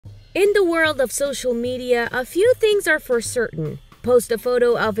In the world of social media, a few things are for certain. Post a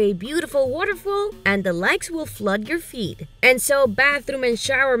photo of a beautiful waterfall and the likes will flood your feed. And so bathroom and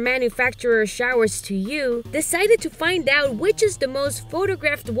shower manufacturer Showers to You decided to find out which is the most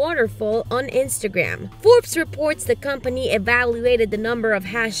photographed waterfall on Instagram. Forbes reports the company evaluated the number of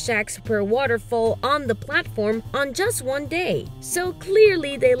hashtags per waterfall on the platform on just one day. So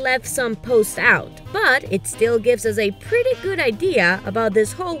clearly they left some posts out. But it still gives us a pretty good idea about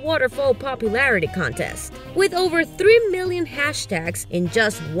this whole waterfall popularity contest. With over 3 million hashtags in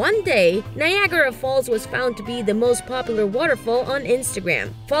just one day, Niagara Falls was found to be the most popular waterfall on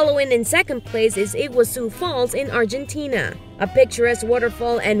Instagram. Following in second place is Iguazu Falls in Argentina, a picturesque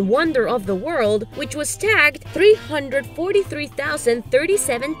waterfall and wonder of the world, which was tagged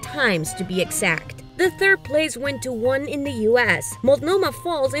 343,037 times to be exact. The third place went to one in the US, Multnomah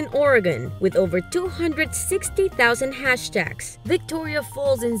Falls in Oregon, with over 260,000 hashtags. Victoria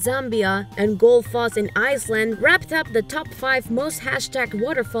Falls in Zambia and Gullfoss in Iceland wrapped up the top 5 most hashtagged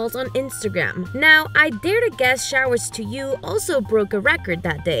waterfalls on Instagram. Now, I dare to guess Showers to You also broke a record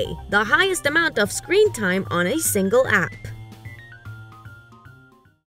that day, the highest amount of screen time on a single app.